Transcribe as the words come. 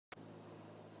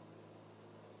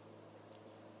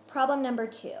Problem number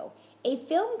 2. A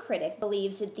film critic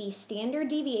believes that the standard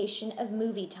deviation of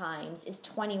movie times is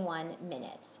 21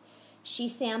 minutes. She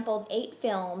sampled 8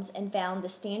 films and found the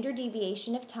standard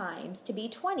deviation of times to be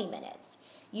 20 minutes.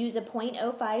 Use a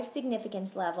 0.05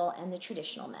 significance level and the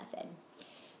traditional method.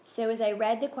 So as I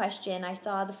read the question, I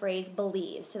saw the phrase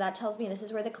believes. So that tells me this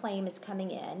is where the claim is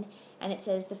coming in. And it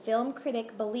says the film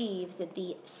critic believes that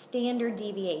the standard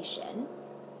deviation,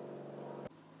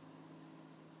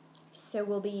 so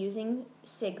we'll be using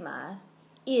sigma,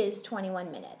 is 21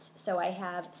 minutes. So I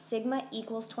have sigma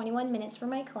equals 21 minutes for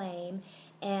my claim,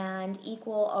 and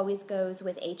equal always goes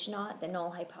with H naught, the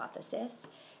null hypothesis.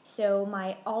 So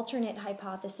my alternate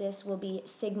hypothesis will be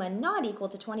sigma not equal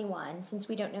to 21, since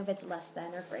we don't know if it's less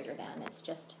than or greater than. It's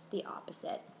just the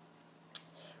opposite.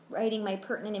 Writing my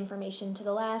pertinent information to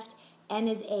the left, n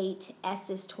is 8, s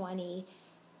is 20,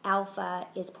 alpha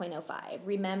is 0.05.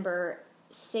 Remember,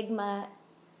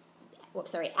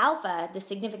 alpha, the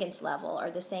significance level,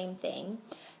 are the same thing.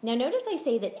 Now notice I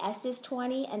say that S is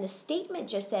 20, and the statement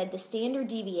just said the standard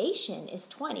deviation is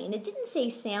 20, and it didn't say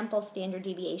sample standard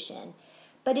deviation,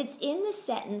 but it's in the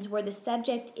sentence where the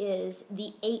subject is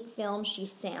the 8 films she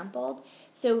sampled.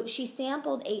 So she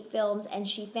sampled 8 films, and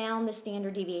she found the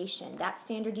standard deviation. That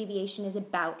standard deviation is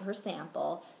about her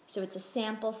sample, so it's a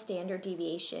sample standard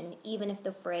deviation, even if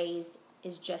the phrase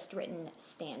is just written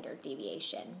standard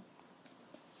deviation.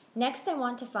 Next, I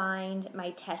want to find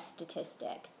my test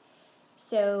statistic.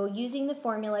 So using the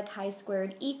formula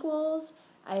chi-squared equals,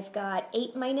 I've got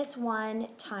 8 minus 1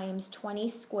 times 20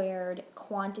 squared,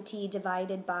 quantity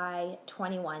divided by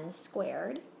 21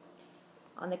 squared.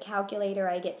 On the calculator,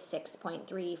 I get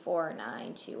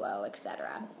 6.34920,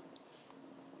 etc.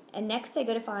 And next, I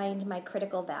go to find my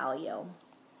critical value.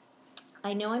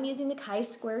 I know I'm using the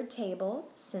chi-squared table,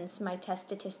 since my test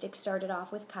statistic started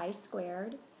off with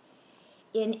chi-squared.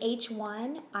 In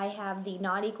H1, I have the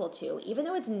not equal to. Even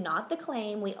though it's not the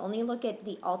claim, we only look at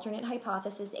the alternate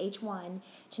hypothesis, H1,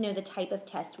 to know the type of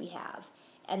test we have.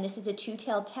 And this is a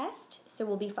two-tailed test, so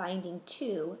we'll be finding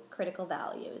 2 critical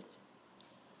values.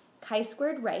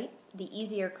 Chi-squared right, the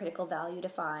easier critical value to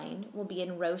find, will be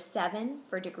in row 7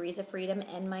 for degrees of freedom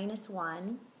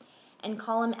n-1, and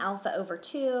column alpha over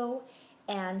 2,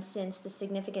 and since the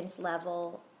significance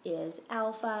level is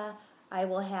alpha, I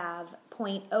will have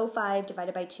 0.05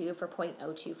 divided by 2 for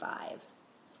 0.025.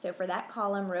 So for that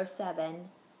column, row 7,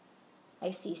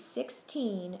 I see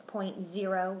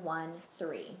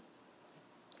 16.013.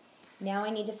 Now I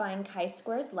need to find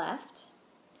chi-squared left.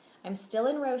 I'm still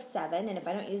in row 7, and if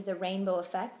I don't use the rainbow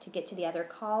effect to get to the other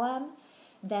column,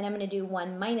 then I'm going to do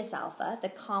 1 minus alpha, the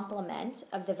complement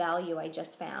of the value I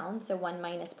just found. So 1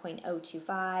 minus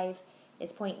 0.025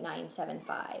 is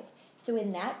 0.975. So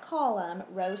in that column,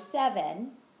 row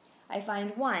 7, I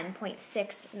find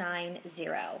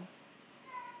 1.690.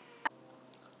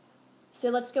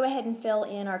 So let's go ahead and fill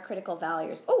in our critical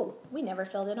values. Oh, we never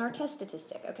filled in our test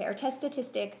statistic. Okay, our test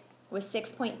statistic was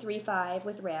 6.35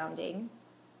 with rounding.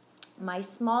 My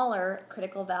smaller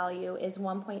critical value is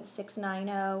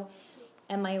 1.690,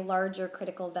 and my larger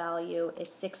critical value is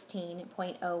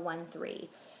 16.013.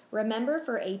 Remember,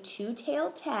 for a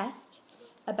two-tailed test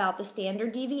about the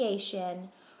standard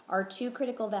deviation, our 2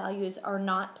 critical values are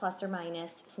not plus or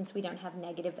minus, since we don't have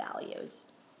negative values.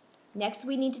 Next,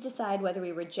 we need to decide whether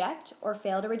we reject or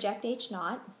fail to reject H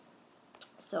naught.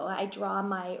 So I draw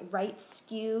my right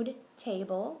skewed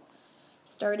table.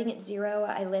 Starting at 0,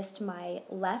 I list my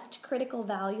left critical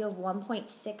value of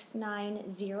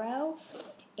 1.690,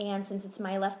 and since it's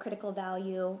my left critical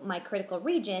value, my critical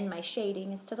region, my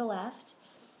shading, is to the left.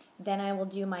 Then I will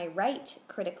do my right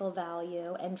critical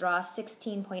value and draw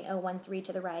 16.013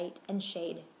 to the right and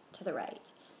shade to the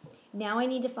right. Now I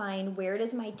need to find, where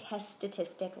does my test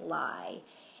statistic lie?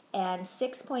 And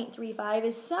 6.35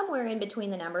 is somewhere in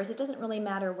between the numbers. It doesn't really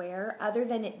matter where, other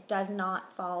than it does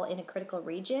not fall in a critical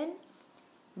region.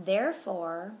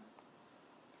 Therefore,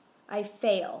 I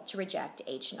fail to reject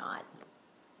H naught.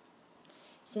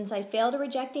 Since I fail to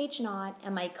reject H naught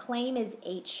and my claim is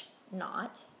H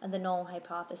naught, the null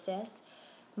hypothesis,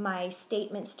 my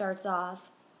statement starts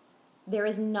off, there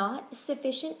is not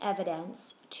sufficient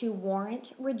evidence to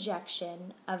warrant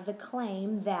rejection of the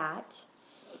claim that,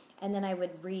 and then I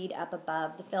would read up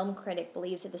above, the film critic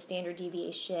believes that the standard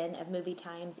deviation of movie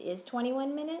times is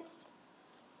 21 minutes.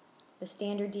 The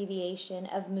standard deviation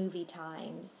of movie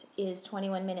times is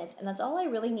 21 minutes, and that's all I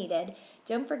really needed.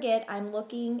 Don't forget, I'm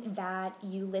looking that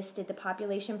you listed the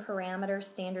population parameter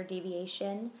standard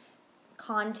deviation,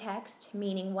 context,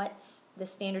 meaning what's the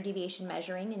standard deviation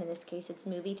measuring, and in this case it's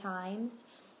movie times,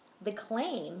 the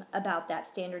claim about that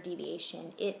standard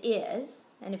deviation, it is,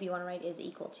 and if you want to write is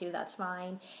equal to, that's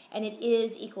fine, and it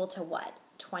is equal to what?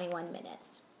 21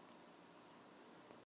 minutes.